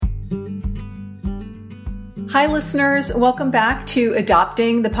Hi, listeners. Welcome back to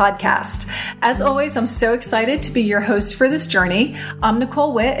Adopting the Podcast. As always, I'm so excited to be your host for this journey. I'm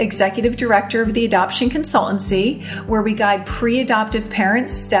Nicole Witt, Executive Director of the Adoption Consultancy, where we guide pre-adoptive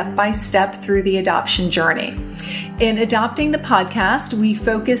parents step by step through the adoption journey. In Adopting the Podcast, we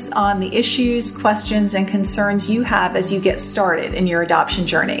focus on the issues, questions, and concerns you have as you get started in your adoption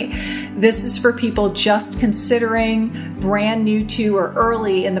journey. This is for people just considering, brand new to, or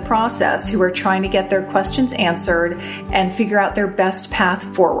early in the process who are trying to get their questions answered and figure out their best path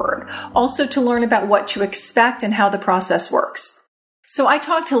forward. Also to learn about what to expect and how the process works. So I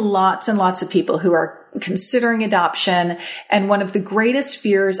talk to lots and lots of people who are considering adoption, and one of the greatest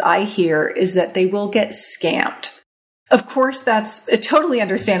fears I hear is that they will get scammed. Of course, that's a totally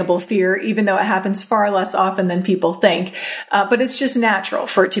understandable fear, even though it happens far less often than people think. But it's just natural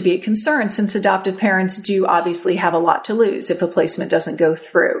for it to be a concern since adoptive parents do obviously have a lot to lose if a placement doesn't go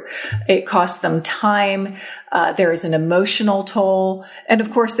through. It costs them time. There is an emotional toll. And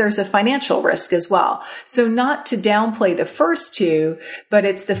of course, there's a financial risk as well. So not to downplay the first two, but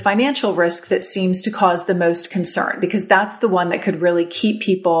it's the financial risk that seems to cause the most concern because that's the one that could really keep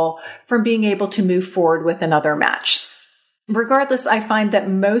people from being able to move forward with another match. Regardless, I find that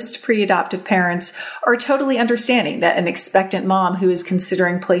most pre-adoptive parents are totally understanding that an expectant mom who is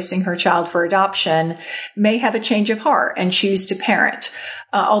considering placing her child for adoption may have a change of heart and choose to parent.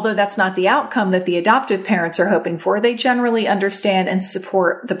 Although that's not the outcome that the adoptive parents are hoping for, they generally understand and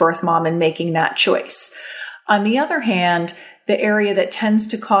support the birth mom in making that choice. On the other hand, the area that tends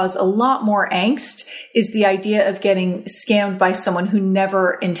to cause a lot more angst is the idea of getting scammed by someone who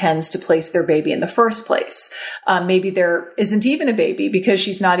never intends to place their baby in the first place. Maybe there isn't even a baby because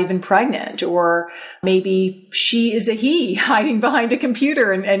she's not even pregnant, or maybe she is a he hiding behind a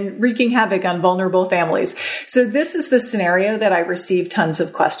computer and wreaking havoc on vulnerable families. So this is the scenario that I receive tons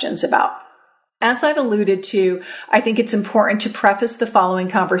of questions about. As I've alluded to, I think it's important to preface the following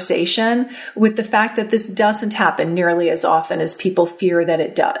conversation with the fact that this doesn't happen nearly as often as people fear that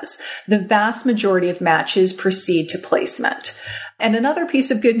it does. The vast majority of matches proceed to placement. And another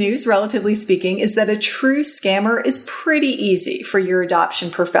piece of good news, relatively speaking, is that a true scammer is pretty easy for your adoption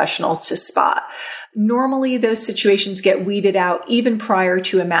professionals to spot. Normally, those situations get weeded out even prior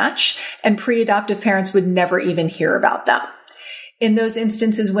to a match, and pre-adoptive parents would never even hear about them. In those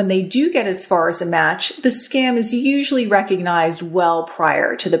instances, when they do get as far as a match, the scam is usually recognized well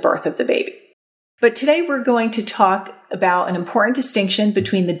prior to the birth of the baby. But today we're going to talk about an important distinction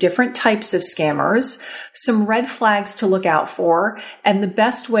between the different types of scammers, some red flags to look out for, and the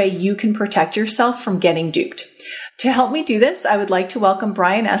best way you can protect yourself from getting duped. To help me do this, I would like to welcome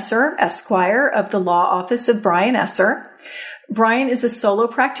Brian Esser, Esquire of the Law Office of Brian Esser. Brian is a solo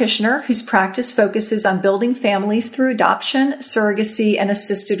practitioner whose practice focuses on building families through adoption, surrogacy, and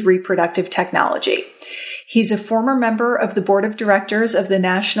assisted reproductive technology. He's a former member of the board of directors of the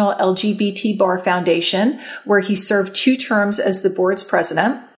National LGBT Bar Foundation, where he served 2 terms as the board's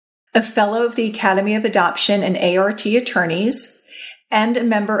president, a fellow of the Academy of Adoption and ART attorneys, and a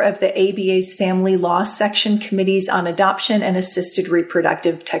member of the ABA's Family Law Section Committees on Adoption and Assisted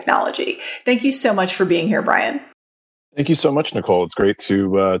Reproductive Technology. Thank you so much for being here, Brian. Thank you so much, Nicole. It's great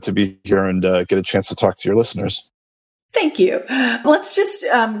to be here and get a chance to talk to your listeners. Thank you. Let's just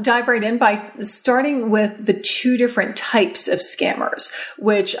dive right in by starting with the 2 different types of scammers,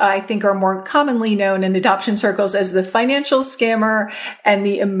 which I think are more commonly known in adoption circles as the financial scammer and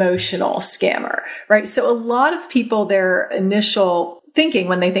the emotional scammer, right? So a lot of people, their initial thinking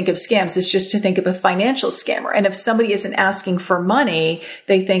when they think of scams is just to think of a financial scammer. And if somebody isn't asking for money,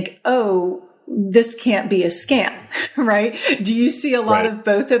 they think, oh, this can't be a scam, right? Do you see a lot of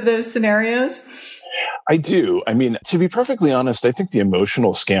both of those scenarios? I do. I mean, to be perfectly honest, I think the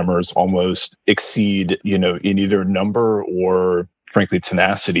emotional scammers almost exceed, in either number or frankly,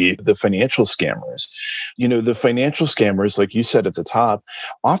 tenacity, the financial scammers. The financial scammers, like you said at the top,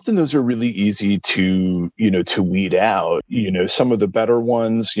 often those are really easy to weed out. Some of the better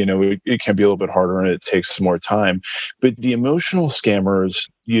ones, it can be a little bit harder and it takes more time. But the emotional scammers,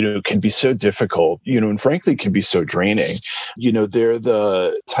 can be so difficult, and frankly can be so draining. They're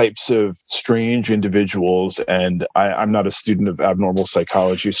the types of strange individuals, and I'm not a student of abnormal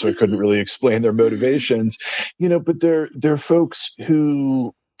psychology, so I couldn't really explain their motivations, but they're folks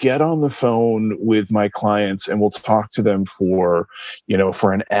who get on the phone with my clients and we'll talk to them for,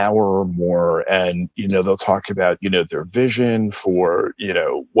 for an hour or more. And, they'll talk about, their vision for,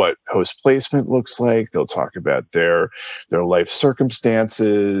 what post-placement looks like. They'll talk about their life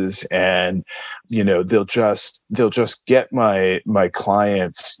circumstances, and, they'll just get my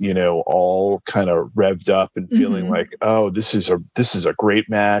clients, all kind of revved up and feeling like, oh, this is a great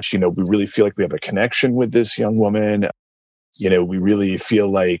match. We really feel like we have a connection with this young woman. We really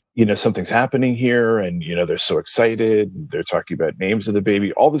feel like, something's happening here, and, they're so excited. They're talking about names of the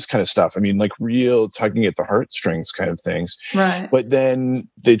baby, all this kind of stuff. I mean, like real tugging at the heartstrings kind of things. Right. But then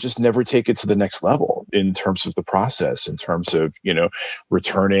they just never take it to the next level in terms of the process, in terms of,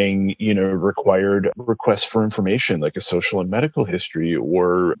 returning, required requests for information like a social and medical history,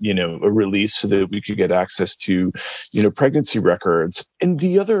 or, a release so that we could get access to, pregnancy records. And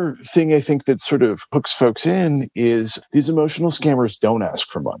the other thing I think that sort of hooks folks in is these emotional scammers don't ask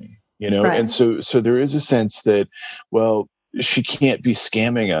for money, Right. And so there is a sense that, well, she can't be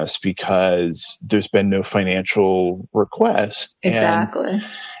scamming us because there's been no financial request. Exactly.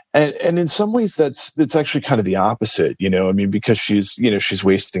 And in some ways that's actually kind of the opposite, because she's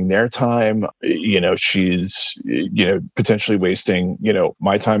wasting their time, she's, potentially wasting,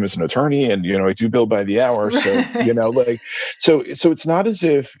 my time as an attorney, and, I do bill by the hour. Right. So, so it's not as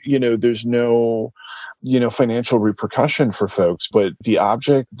if, there's no, financial repercussion for folks, but the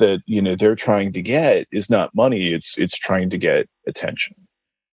object that, they're trying to get is not money. It's trying to get attention.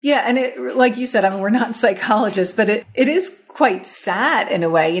 Yeah. And it, like you said, I mean, we're not psychologists, but it is quite sad in a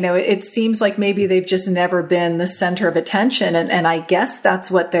way. It seems like maybe they've just never been the center of attention. And I guess that's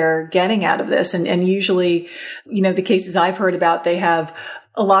what they're getting out of this. And usually, the cases I've heard about, they have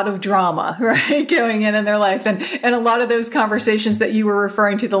a lot of drama, right, going in their life. And a lot of those conversations that you were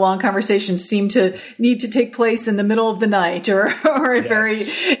referring to, the long conversations, seem to need to take place in the middle of the night or at very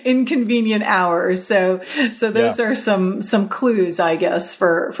inconvenient hours. So those are some clues, I guess,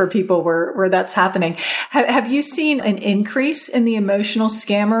 for people where that's happening. Have you seen an increase in the emotional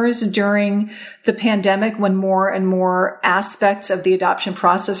scammers during the pandemic when more and more aspects of the adoption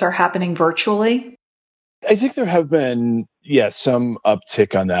process are happening virtually? I think there have been, some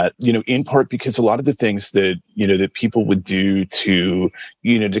uptick on that, in part because a lot of the things that, that people would do to,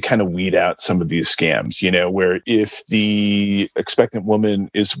 to kind of weed out some of these scams, where if the expectant woman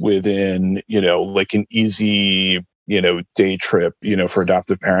is within, like an easy, day trip, for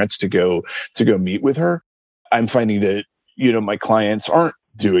adoptive parents to go meet with her, I'm finding that, my clients aren't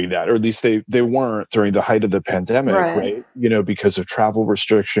doing that, or at least they weren't during the height of the pandemic, right? Because of travel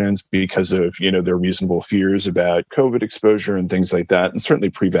restrictions, because of, their reasonable fears about COVID exposure and things like that. And certainly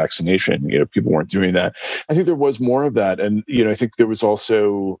pre-vaccination, people weren't doing that. I think there was more of that. And, I think there was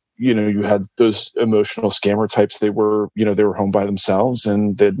also, you had those emotional scammer types. They were home by themselves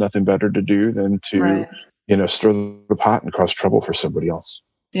and they had nothing better to do than to, stir the pot and cause trouble for somebody else.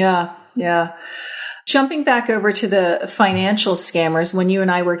 Yeah. Yeah. Jumping back over to the financial scammers, when you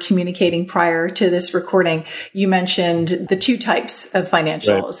and I were communicating prior to this recording, you mentioned the two types of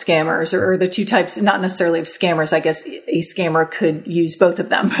financial scammers, or the two types, not necessarily of scammers. I guess a scammer could use both of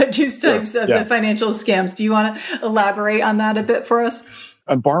them, but two types of the financial scams. Do you want to elaborate on that a bit for us?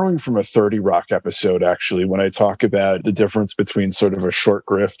 I'm borrowing from a 30 Rock episode, actually, when I talk about the difference between sort of a short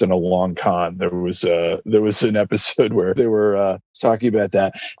grift and a long con. There was an episode where they were talking about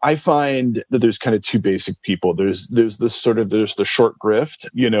that. I find that there's kind of two basic people. There's the short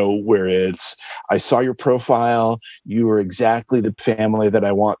grift, where it's, I saw your profile, you are exactly the family that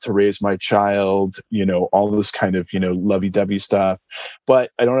I want to raise my child, all this kind of, lovey-dovey stuff,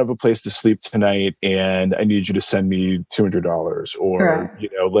 but I don't have a place to sleep tonight and I need you to send me $200, or,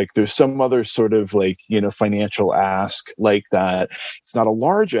 like there's some other sort of like, financial ask like that. It's not a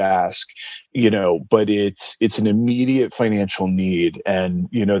large ask, but it's an immediate financial need. And,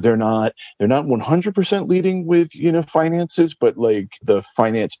 they're not 100% leading with, finances, but like the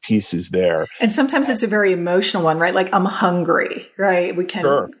finance piece is there. And sometimes it's a very emotional one, right? Like, I'm hungry, right? We can,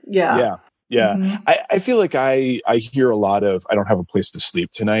 Sure. Yeah. Mm-hmm. I feel like I hear a lot of, I don't have a place to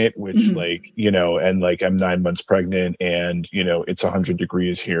sleep tonight, which and like I'm 9 months pregnant and, it's 100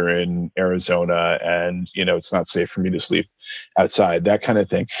 degrees here in Arizona and, it's not safe for me to sleep outside, that kind of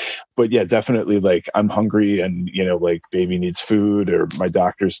thing. But yeah, definitely like I'm hungry and, like baby needs food, or my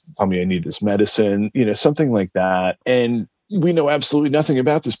doctors tell me I need this medicine, something like that. And we know absolutely nothing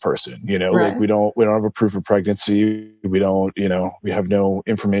about this person, like we don't have a proof of pregnancy. We don't, we have no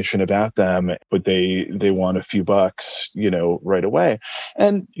information about them, but they want a few bucks, right away.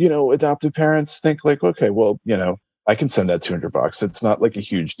 And, adoptive parents think like, okay, well, I can send that $200. It's not like a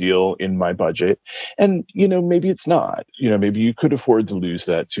huge deal in my budget. And, maybe it's not, maybe you could afford to lose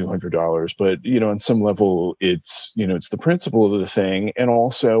that $200, but, on some level, it's the principle of the thing. And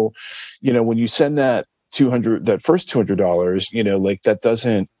also, when you send that first $200, like that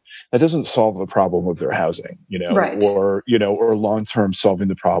doesn't solve the problem of their housing, right. or long-term solving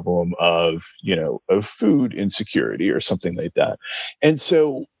the problem of food insecurity or something like that. And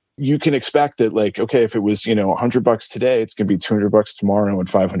so you can expect that, like, okay, if it was, $100 today, it's going to be $200 tomorrow and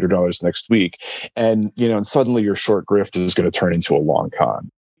 $500 next week. And, and suddenly your short grift is going to turn into a long con.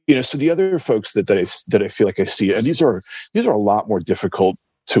 So the other folks that I feel like I see, and these are a lot more difficult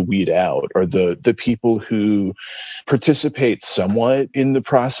to weed out, are the people who participate somewhat in the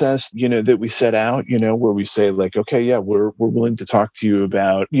process, that we set out, where we say, like, okay, yeah, we're willing to talk to you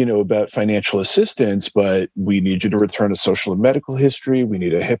about financial assistance, but we need you to return a social and medical history. We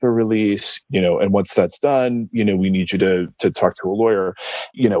need a HIPAA release, and once that's done, we need you to talk to a lawyer,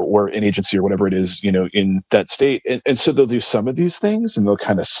 or an agency or whatever it is, in that state. And so they'll do some of these things and they'll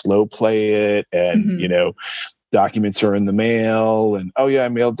kind of slow play it. And, documents are in the mail, and oh yeah, I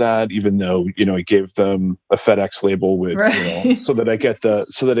mailed that, even though I gave them a FedEx label with right. so that I get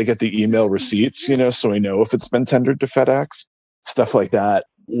the email receipts, so I know if it's been tendered to FedEx, stuff like that.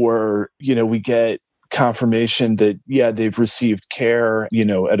 Or we get confirmation that they've received care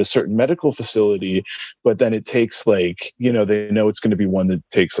at a certain medical facility, but then it takes they know it's going to be one that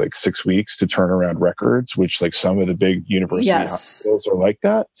takes like 6 weeks to turn around records, which like some of the big university hospitals are like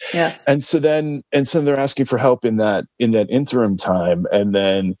that. Yes. And so they're asking for help in that interim time, and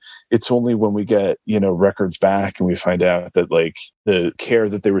then it's only when we get records back and we find out that like the care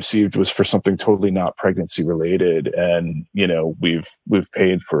that they received was for something totally not pregnancy related, and we've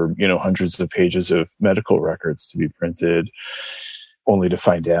paid for hundreds of pages of medical records to be printed, only to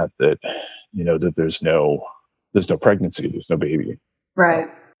find out that that there's no pregnancy, there's no baby. Right.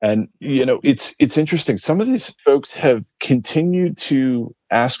 So, and it's interesting. Some of these folks have continued to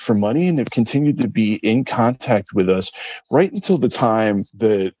ask for money and have continued to be in contact with us right until the time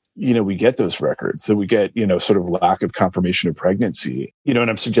that we get those records, that we get, sort of lack of confirmation of pregnancy, and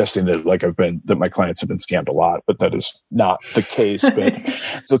I'm suggesting that that my clients have been scammed a lot, but that is not the case. But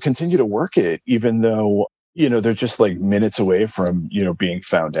they'll continue to work it, even though, they're just like minutes away from, being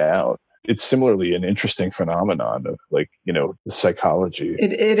found out. It's similarly an interesting phenomenon of the psychology.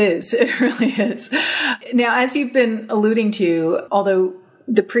 It is. It really is. Now, as you've been alluding to, although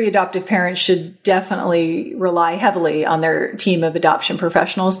the pre-adoptive parents should definitely rely heavily on their team of adoption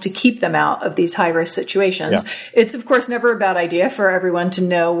professionals to keep them out of these high-risk situations. Yeah. It's, of course, never a bad idea for everyone to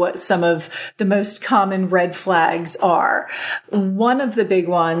know what some of the most common red flags are. One of the big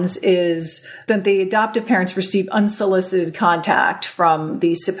ones is that the adoptive parents receive unsolicited contact from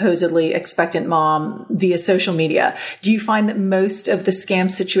the supposedly expectant mom via social media. Do you find that most of the scam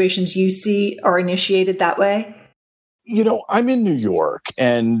situations you see are initiated that way? I'm in New York,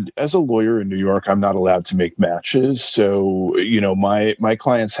 and as a lawyer in New York, I'm not allowed to make matches. So, my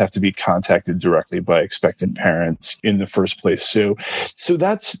clients have to be contacted directly by expectant parents in the first place. So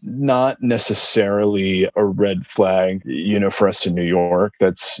that's not necessarily a red flag, for us in New York.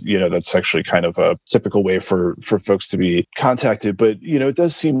 That's actually kind of a typical way for folks to be contacted. But, it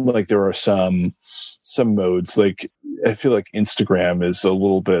does seem like there are some modes. Like, I feel like Instagram is a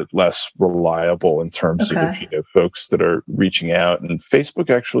little bit less reliable in terms of folks that are reaching out, and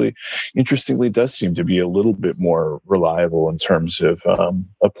Facebook actually, interestingly, does seem to be a little bit more reliable in terms of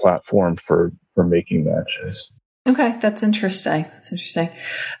a platform for making matches. Okay, that's interesting.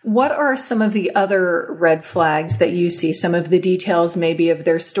 What are some of the other red flags that you see, some of the details maybe of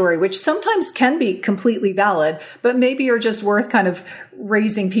their story, which sometimes can be completely valid, but maybe are just worth kind of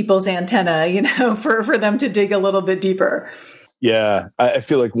raising people's antenna, for them to dig a little bit deeper? Yeah, I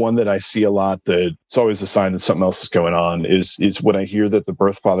feel like one that I see a lot that it's always a sign that something else is going on is when I hear that the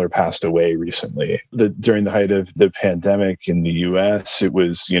birth father passed away recently. During the height of the pandemic in the US, it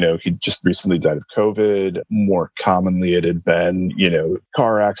was, he just recently died of COVID. More commonly, it had been,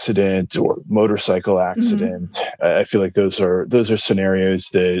 car accident or motorcycle accident. Mm-hmm. I feel like those are scenarios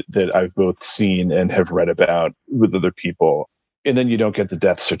that I've both seen and have read about with other people. And then you don't get the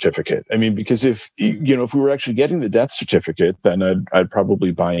death certificate. I mean, because if we were actually getting the death certificate, then I'd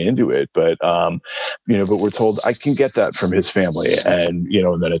probably buy into it. But, but we're told I can get that from his family, and,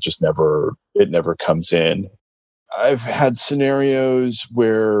 and then it never comes in. I've had scenarios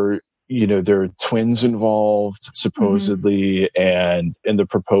where, there are twins involved, supposedly, mm-hmm. and the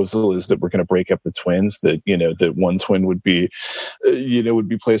proposal is that we're going to break up the twins, that, that one twin would be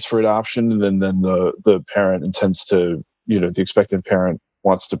placed for adoption, and then the parent intends to, the expectant parent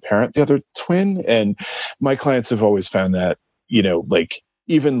wants to parent the other twin. And my clients have always found that, like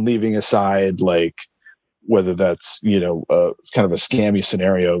even leaving aside, like, whether that's, it's kind of a scammy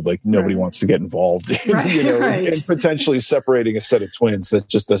scenario, like nobody wants to get involved in, in potentially separating a set of twins. That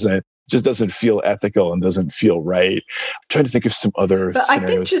just doesn't feel ethical and doesn't feel right. I'm trying to think of some other but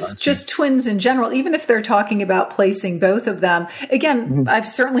scenarios. I think just twins in general, even if they're talking about placing both of them, again, I've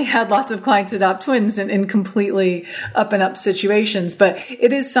certainly had lots of clients adopt twins in completely up and up situations, but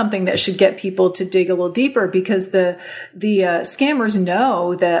it is something that should get people to dig a little deeper, because the scammers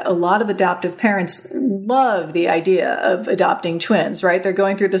know that a lot of adoptive parents love the idea of adopting twins, right? They're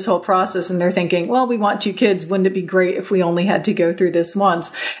going through this whole process and they're thinking, well, we want 2 kids. Wouldn't it be great if we only had to go through this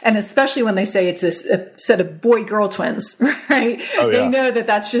once? And especially when they say it's a set of boy-girl twins, right? Oh, yeah. They know that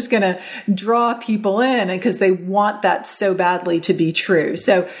that's just going to draw people in because they want that so badly to be true.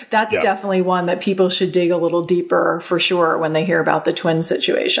 So that's definitely one that people should dig a little deeper for sure when they hear about the twin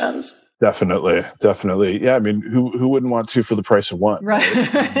situations. Definitely. Yeah. I mean, who wouldn't want 2 for the price of 1? Right.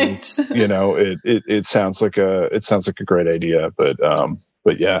 It sounds like a great idea, but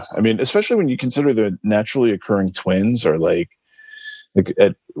yeah, I mean, especially when you consider the naturally occurring twins are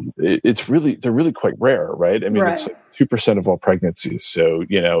they're really quite rare, right? I mean, It's like 2% of all pregnancies. So,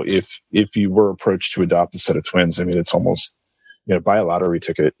 if you were approached to adopt a set of twins, I mean, it's almost, buy a lottery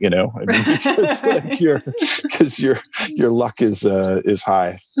ticket, I mean, because your luck is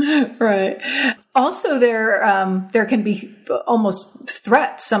high. Right. Also, there can be almost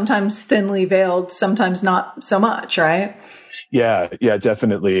threats, sometimes thinly veiled, sometimes not so much, right? Yeah,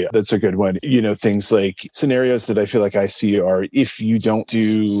 definitely. That's a good one. Things like scenarios that I feel like I see are, if you don't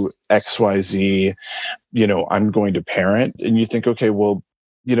do XYZ, I'm going to parent. And you think, okay, well,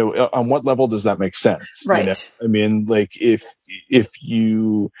 on what level does that make sense? Right. I mean, like if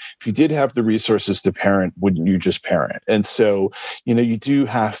you did have the resources to parent, wouldn't you just parent? And so, it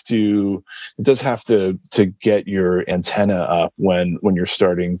does have to get your antenna up when you're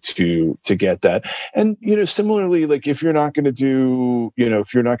starting to get that. And, similarly, like if you're not going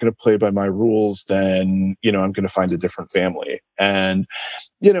to play by my rules, then, I'm going to find a different family. And,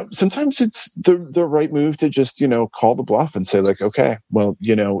 sometimes it's the right move to just, call the bluff and say like, okay, well,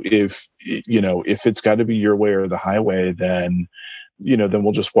 if it's got to be your way or the highway, then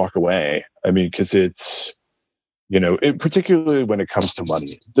we'll just walk away. I mean, because it's, particularly when it comes to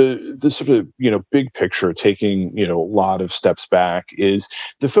money, the sort of, big picture, taking, a lot of steps back, is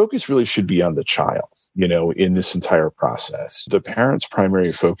the focus really should be on the child, in this entire process. The parent's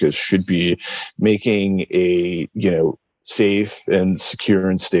primary focus should be making a, safe and secure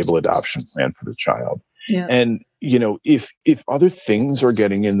and stable adoption plan for the child. Yeah. And, if other things are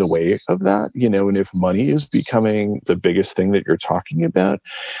getting in the way of that, and if money is becoming the biggest thing that you're talking about,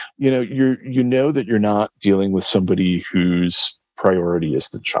 that you're not dealing with somebody whose priority is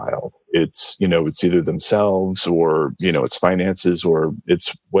the child. It's, it's either themselves or, it's finances or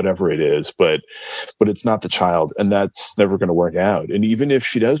it's whatever it is, but it's not the child, and that's never going to work out. And even if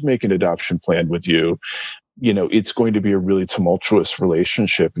she does make an adoption plan with you, it's going to be a really tumultuous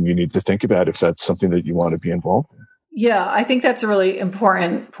relationship, and you need to think about if that's something that you want to be involved in. Yeah, I think that's a really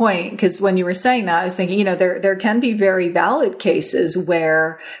important point, because when you were saying that, I was thinking, there can be very valid cases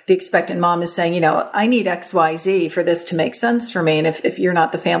where the expectant mom is saying, I need XYZ for this to make sense for me. And if you're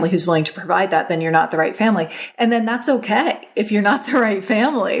not the family who's willing to provide that, then you're not the right family. And then that's okay if you're not the right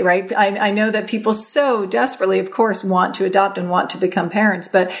family, right? I know that people so desperately, of course, want to adopt and want to become parents,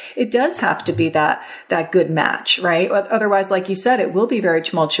 but it does have to be that good match, right? Otherwise, like you said, it will be very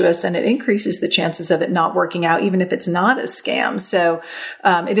tumultuous, and it increases the chances of it not working out, even if it's not a scam. So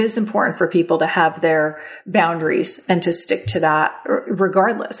it is important for people to have their boundaries and to stick to that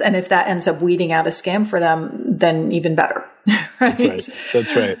regardless. And if that ends up weeding out a scam for them, then even better. Right?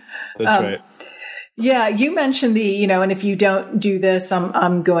 That's right. Yeah, you mentioned and if you don't do this,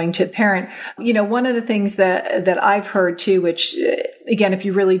 I'm going to parent. One of the things that I've heard too, which again, if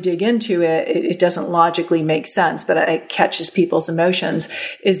you really dig into it, it doesn't logically make sense, but it catches people's emotions,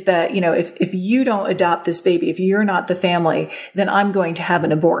 is that, if you don't adopt this baby, if you're not the family, then I'm going to have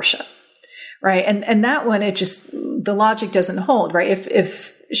an abortion. Right. And that one, the logic doesn't hold, right?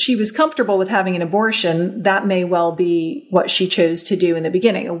 If she was comfortable with having an abortion, that may well be what she chose to do in the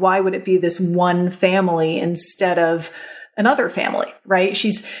beginning. Why would it be this one family instead of another family, right?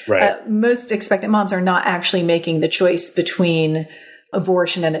 Most expectant moms are not actually making the choice between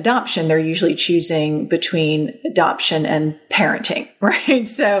abortion and adoption. They're usually choosing between adoption and parenting, right?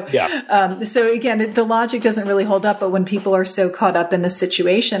 So, so again, the logic doesn't really hold up, but when people are so caught up in the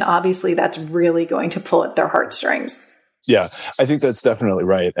situation, obviously that's really going to pull at their heartstrings. Yeah, I think that's definitely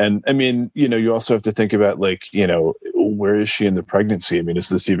right. And I mean, you also have to think about like, where is she in the pregnancy? I mean, is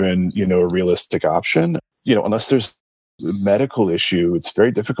this even, a realistic option? Unless there's a medical issue, it's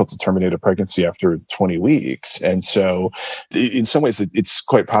very difficult to terminate a pregnancy after 20 weeks. And so in some ways, it's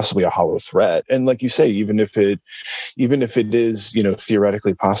quite possibly a hollow threat. And like you say, even if it is,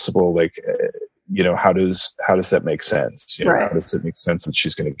 theoretically possible, like, how does that make sense? Right. How does it make sense that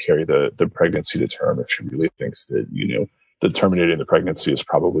she's going to carry the pregnancy to term if she really thinks that, that terminating the pregnancy is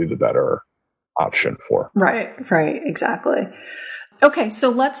probably the better option for? Right, exactly. Okay, so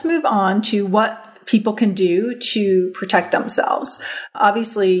let's move on to what people can do to protect themselves.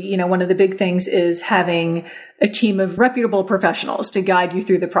 Obviously, one of the big things is having a team of reputable professionals to guide you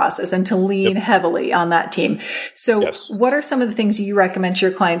through the process and to lean heavily on that team. So what are some of the things you recommend to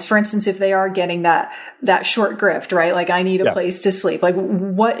your clients? For instance, if they are getting that short grift, right? Like, I need a place to sleep. Like,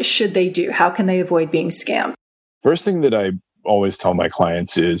 what should they do? How can they avoid being scammed? First thing that I always tell my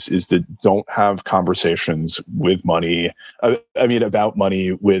clients is that don't have conversations with money. About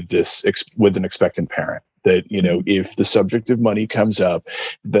money with an expectant parent. That, if the subject of money comes up,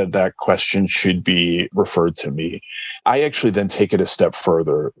 that question should be referred to me. I actually then take it a step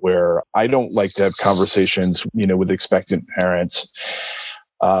further, where I don't like to have conversations, with expectant parents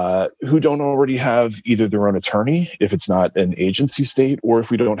who don't already have either their own attorney, if it's not an agency state, or if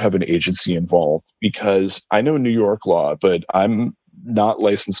we don't have an agency involved. Because I know New York law, but I'm not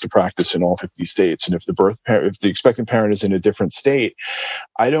licensed to practice in all 50 states. And if if the expectant parent is in a different state,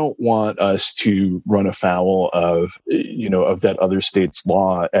 I don't want us to run afoul of, of that other state's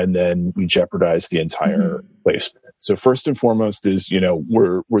law, and then we jeopardize the entire placement. So first and foremost is,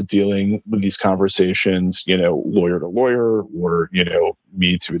 we're dealing with these conversations, lawyer to lawyer, or,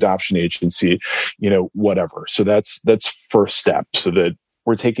 me to adoption agency, whatever. So that's first step, so that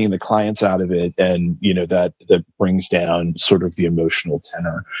we're taking the clients out of it, and, that brings down sort of the emotional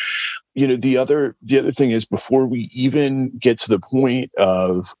tenor. The other thing is, before we even get to the point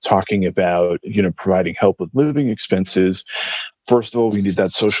of talking about, providing help with living expenses, first of all, we need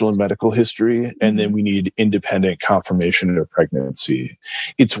that social and medical history, and then we need independent confirmation of pregnancy.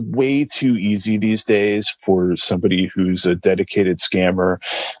 It's way too easy these days for somebody who's a dedicated scammer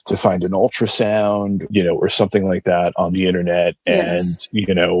to find an ultrasound, or something like that on the internet. Yes.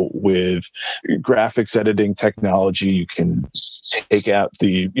 And, with graphics editing technology, you can take out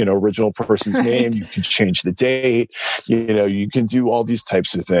the, original person's name, you can change the date, you can do all these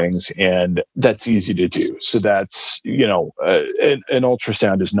types of things, and that's easy to do. So that's, an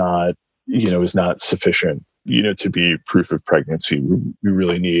ultrasound is not sufficient, to be proof of pregnancy. We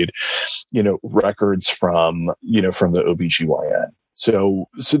really need, records from the OBGYN. So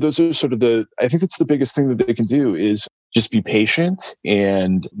those are sort of I think that's the biggest thing that they can do, is just be patient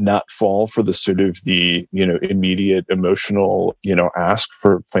and not fall for the sort of the, immediate emotional, ask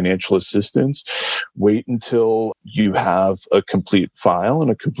for financial assistance. Wait until you have a complete file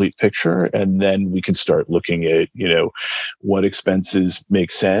and a complete picture, and then we can start looking at, what expenses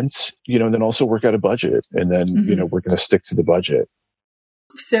make sense, and then also work out a budget. And then, we're going to stick to the budget.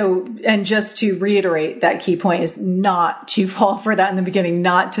 So, and just to reiterate, that key point is not to fall for that in the beginning,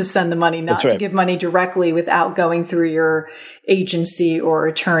 not to send the money, not to give money directly without going through your agency or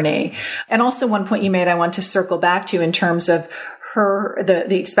attorney. And also, one point you made, I want to circle back to in terms of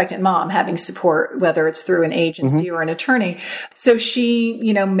the expectant mom having support, whether it's through an agency or an attorney. So she,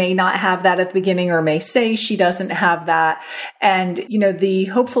 may not have that at the beginning, or may say she doesn't have that. And, the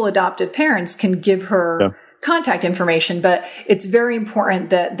hopeful adoptive parents can give her contact information, but it's very important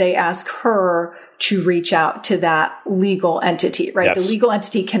that they ask her to reach out to that legal entity, right? Yes. The legal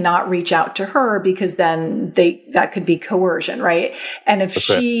entity cannot reach out to her, because then that could be coercion, right? And if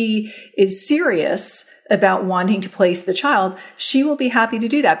she is serious about wanting to place the child, she will be happy to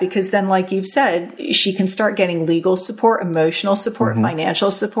do that, because then, like you've said, she can start getting legal support, emotional support,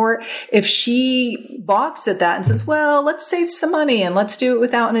 financial support. If she balks at that and says, well, let's save some money and let's do it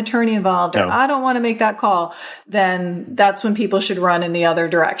without an attorney involved, or I don't want to make that call, then that's when people should run in the other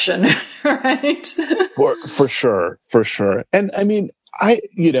direction, right? For sure. And I mean, I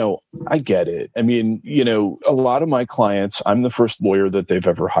get it. I mean, a lot of my clients, I'm the first lawyer that they've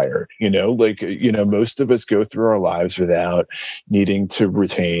ever hired, most of us go through our lives without needing to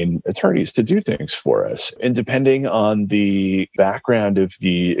retain attorneys to do things for us. And depending on the background of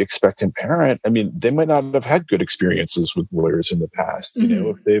the expectant parent, I mean, they might not have had good experiences with lawyers in the past.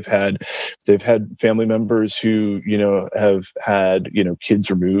 If they've had family members who, have had, kids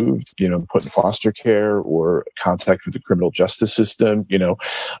removed, put in foster care or contact with the criminal justice system,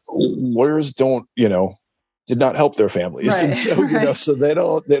 lawyers did not help their families. Right, and so, so they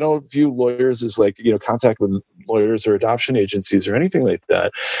don't view lawyers as like, contact with lawyers or adoption agencies or anything like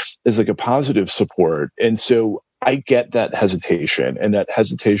that as like a positive support. And so I get that hesitation, and that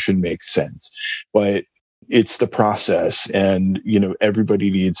hesitation makes sense, but it's the process, and,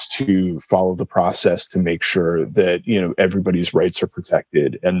 everybody needs to follow the process to make sure that, everybody's rights are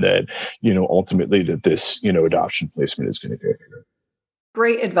protected, and that, ultimately that this, adoption placement is going to go here.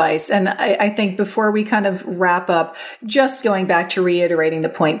 Great advice. And I think before we kind of wrap up, just going back to reiterating the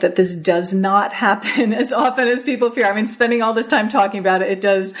point that this does not happen as often as people fear. I mean, spending all this time talking about it, it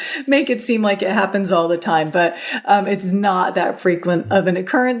does make it seem like it happens all the time, but it's not that frequent of an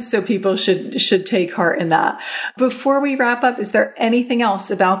occurrence. So people should take heart in that. Before we wrap up, is there anything else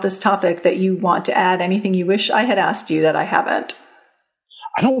about this topic that you want to add? Anything you wish I had asked you that I haven't?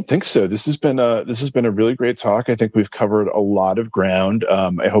 I don't think so. This has been a really great talk. I think we've covered a lot of ground.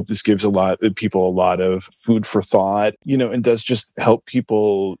 I hope this gives people a lot of food for thought, and does just help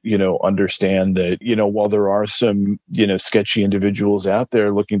people, understand that, while there are some, sketchy individuals out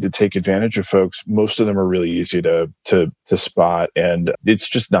there looking to take advantage of folks, most of them are really easy to spot. And it's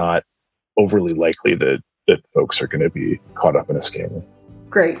just not overly likely that folks are going to be caught up in a scam.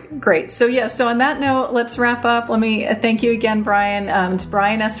 Great. So on that note, let's wrap up. Let me thank you again, Brian. It's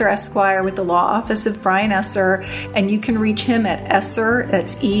Brian Esser, Esquire, with the Law Office of Brian Esser, and you can reach him at Esser,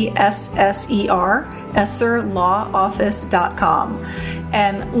 that's ESSER, EsserLawOffice.com.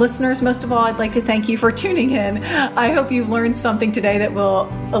 And listeners, most of all, I'd like to thank you for tuning in. I hope you've learned something today that will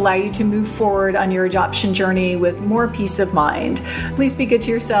allow you to move forward on your adoption journey with more peace of mind. Please be good to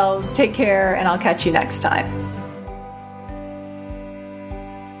yourselves, take care, and I'll catch you next time.